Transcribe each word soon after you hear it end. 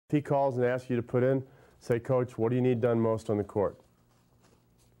If he calls and asks you to put in, say, Coach, what do you need done most on the court?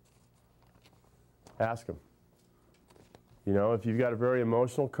 Ask him. You know, if you've got a very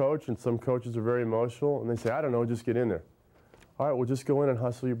emotional coach, and some coaches are very emotional, and they say, I don't know, just get in there. All right, well, just go in and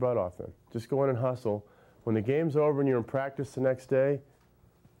hustle your butt off then. Just go in and hustle. When the game's over and you're in practice the next day,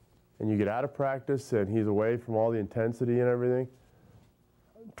 and you get out of practice and he's away from all the intensity and everything,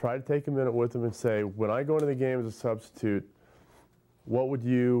 try to take a minute with him and say, when I go into the game as a substitute, what would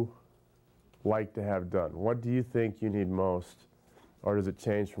you like to have done? What do you think you need most? Or does it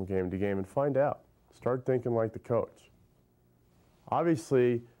change from game to game? And find out. Start thinking like the coach.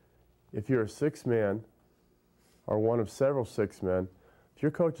 Obviously, if you're a six man or one of several six men, if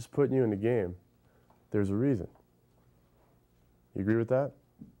your coach is putting you in the game, there's a reason. You agree with that?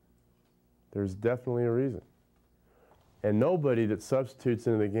 There's definitely a reason. And nobody that substitutes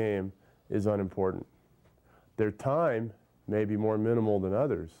into the game is unimportant. Their time may be more minimal than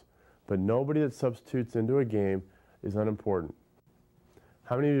others, but nobody that substitutes into a game is unimportant.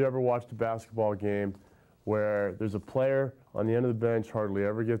 How many of you have ever watched a basketball game where there's a player on the end of the bench hardly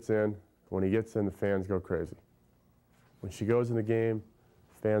ever gets in? When he gets in, the fans go crazy. When she goes in the game,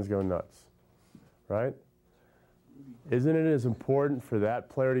 fans go nuts, right? Isn't it as important for that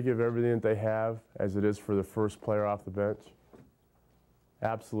player to give everything that they have as it is for the first player off the bench?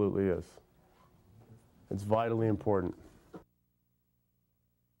 Absolutely is. It's vitally important.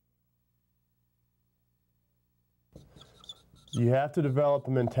 You have to develop a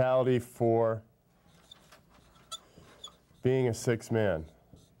mentality for being a six man.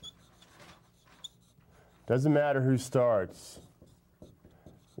 Doesn't matter who starts.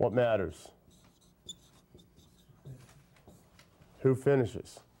 What matters? Who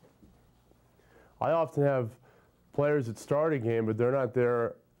finishes? I often have players that start a game, but they're not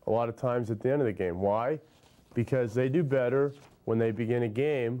there a lot of times at the end of the game. Why? Because they do better when they begin a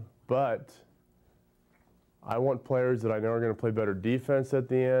game, but I want players that I know are going to play better defense at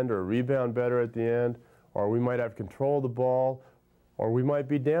the end or rebound better at the end, or we might have control of the ball, or we might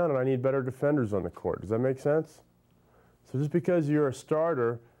be down and I need better defenders on the court. Does that make sense? So just because you're a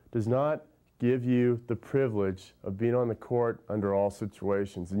starter does not give you the privilege of being on the court under all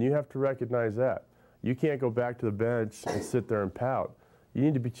situations, and you have to recognize that. You can't go back to the bench and sit there and pout. You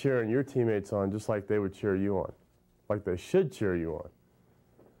need to be cheering your teammates on just like they would cheer you on, like they should cheer you on.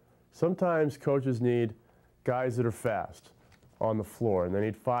 Sometimes coaches need guys that are fast on the floor, and they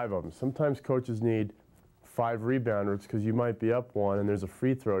need 5 of them. Sometimes coaches need 5 rebounders because you might be up 1 and there's a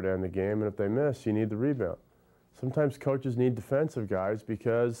free throw to end the game, and if they miss, you need the rebound. Sometimes coaches need defensive guys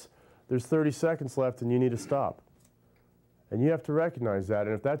because there's 30 seconds left and you need to stop. And you have to recognize that,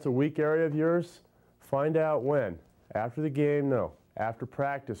 and if that's a weak area of yours, find out when. After the game, no. After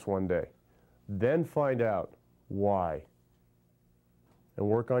practice one day. Then find out why. And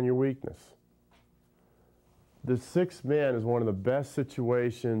work on your weakness. The sixth man is one of the best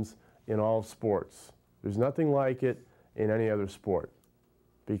situations in all of sports. There's nothing like it in any other sport,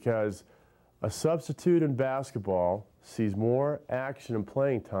 because a substitute in basketball sees more action and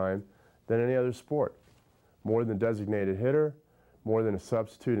playing time than any other sport. More than a designated hitter, more than a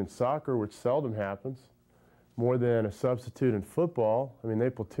substitute in soccer, which seldom happens, more than a substitute in football. I mean,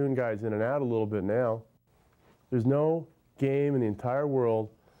 they platoon guys in and out a little bit now. There's no game in the entire world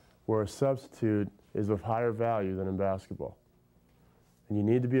where a substitute is of higher value than in basketball. And you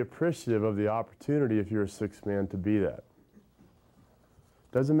need to be appreciative of the opportunity, if you're a sixth man, to be that.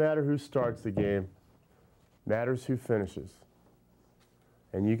 Doesn't matter who starts the game, matters who finishes.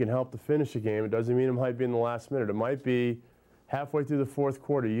 And you can help to finish a game. It doesn't mean it might be in the last minute. It might be halfway through the fourth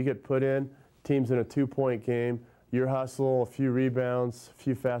quarter. You get put in, team's in a 2-point game, your hustle, a few rebounds, a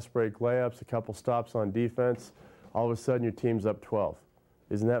few fast break layups, a couple stops on defense. All of a sudden your team's up 12.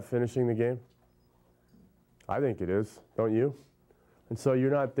 Isn't that finishing the game? I think it is, don't you? And so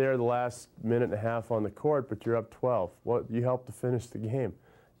you're not there the last minute and a half on the court, but you're up 12. Well, you helped to finish the game.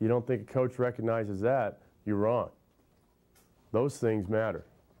 You don't think a coach recognizes that, you're wrong. Those things matter.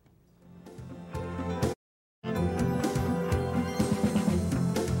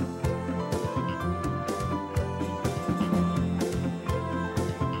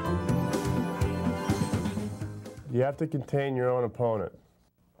 You have to contain your own opponent.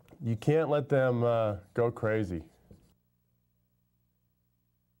 You can't let them go crazy.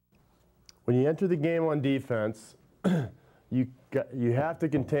 When you enter the game on defense, you have to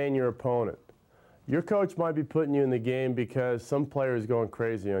contain your opponent. Your coach might be putting you in the game because some player is going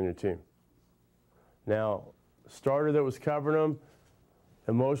crazy on your team. Now, starter that was covering them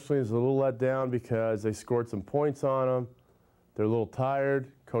emotionally is a little let down because they scored some points on them. They're a little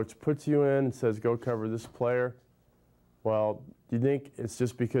tired. Coach puts you in and says, go cover this player. Well, Do you think it's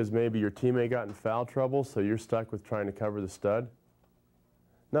just because maybe your teammate got in foul trouble, so you're stuck with trying to cover the stud?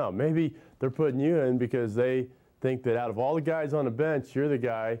 No, maybe they're putting you in because they think that out of all the guys on the bench, you're the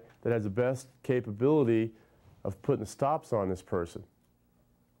guy that has the best capability of putting the stops on this person.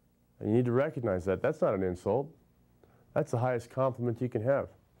 And you need to recognize that. That's not an insult. That's the highest compliment you can have.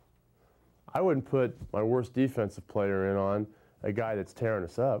 I wouldn't put my worst defensive player in on a guy that's tearing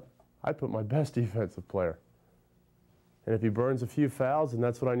us up. I'd put my best defensive player. And if he burns a few fouls, then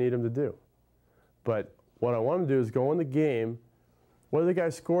that's what I need him to do. But what I want him to do is go in the game. Whether the guy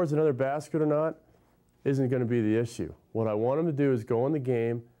scores another basket or not isn't going to be the issue. What I want him to do is go in the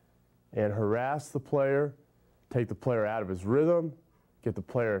game and harass the player, take the player out of his rhythm, get the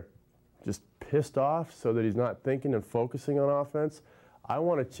player just pissed off so that he's not thinking and focusing on offense. I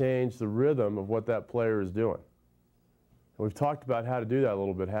want to change the rhythm of what that player is doing. And we've talked about how to do that a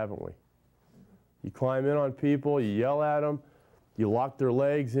little bit, haven't we? You climb in on people, you yell at them, you lock their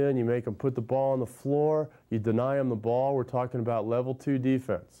legs in, you make them put the ball on the floor, you deny them the ball. We're talking about level 2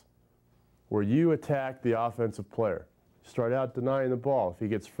 defense, where you attack the offensive player. Start out denying the ball. If he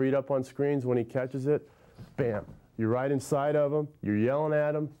gets freed up on screens when he catches it, bam, you're right inside of him, you're yelling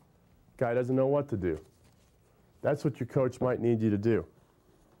at him, guy doesn't know what to do. That's what your coach might need you to do.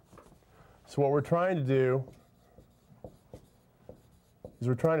 So what we're trying to do is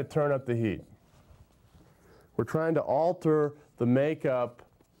we're trying to turn up the heat. We're trying to alter the makeup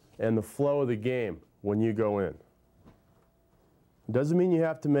and the flow of the game when you go in. It doesn't mean you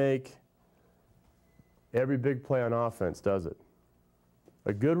have to make every big play on offense, does it?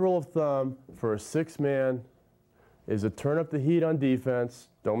 A good rule of thumb for a 6-man is to turn up the heat on defense.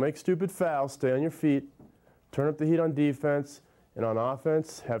 Don't make stupid fouls. Stay on your feet. Turn up the heat on defense. And on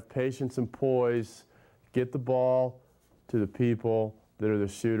offense, have patience and poise. Get the ball to the people that are the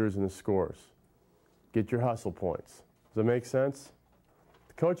shooters and the scorers. Get your hustle points. Does that make sense?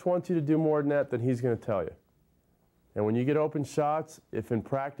 The coach wants you to do more than that, then he's going to tell you. And when you get open shots, if in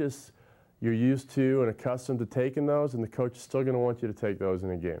practice you're used to and accustomed to taking those, and the coach is still going to want you to take those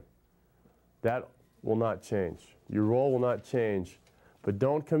in a game. That will not change. Your role will not change. But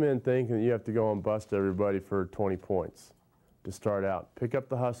don't come in thinking that you have to go and bust everybody for 20 points to start out. Pick up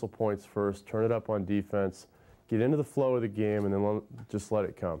the hustle points first, turn it up on defense, get into the flow of the game, and then just let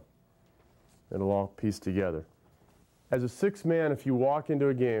it come. It'll all piece together. As a 6-man, if you walk into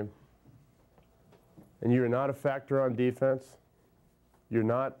a game and you're not a factor on defense, you're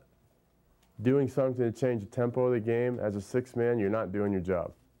not doing something to change the tempo of the game, as a 6-man, you're not doing your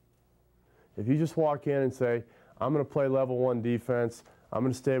job. If you just walk in and say, I'm going to play level 1 defense, I'm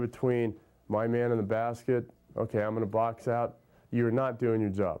going to stay between my man and the basket, okay, I'm going to box out, you're not doing your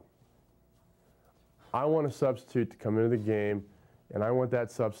job. I want a substitute to come into the game, and I want that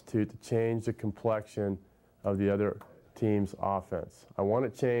substitute to change the complexion of the other team's offense. I want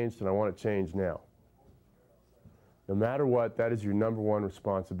it changed, and I want it changed now. No matter what, that is your #1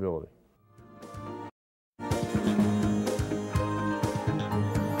 responsibility.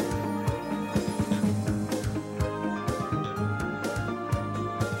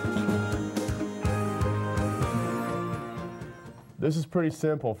 This is pretty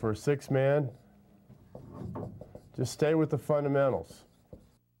simple for a 6-man. Just stay with the fundamentals.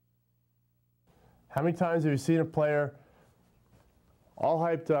 How many times have you seen a player all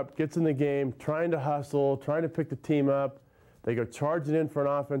hyped up, gets in the game, trying to hustle, trying to pick the team up, they go charging in for an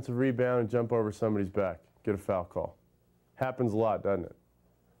offensive rebound and jump over somebody's back, get a foul call? Happens a lot, doesn't it?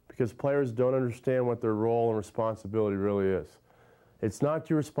 Because players don't understand what their role and responsibility really is. It's not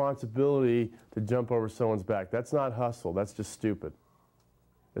your responsibility to jump over someone's back. That's not hustle. That's just stupid.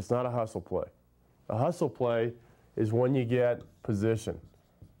 It's not a hustle play. A hustle play is when you get position.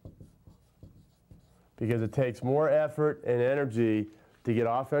 Because it takes more effort and energy to get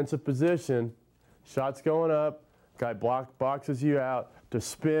offensive position, shots going up, guy boxes you out, to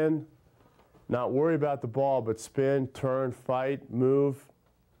spin, not worry about the ball, but spin, turn, fight, move,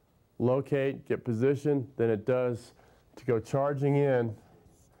 locate, get position, than it does to go charging in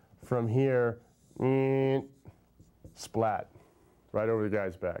from here, splat, right over the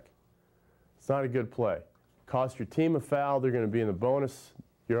guy's back. It's not a good play. Cost your team a foul, they're going to be in the bonus.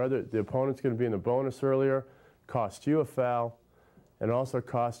 The opponent's going to be in the bonus earlier. Cost you a foul, and also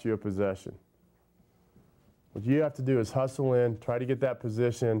cost you a possession. What you have to do is hustle in, try to get that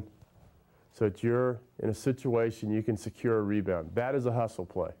position so that you're in a situation you can secure a rebound. That is a hustle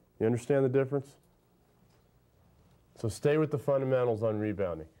play. You understand the difference? So stay with the fundamentals on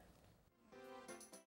rebounding.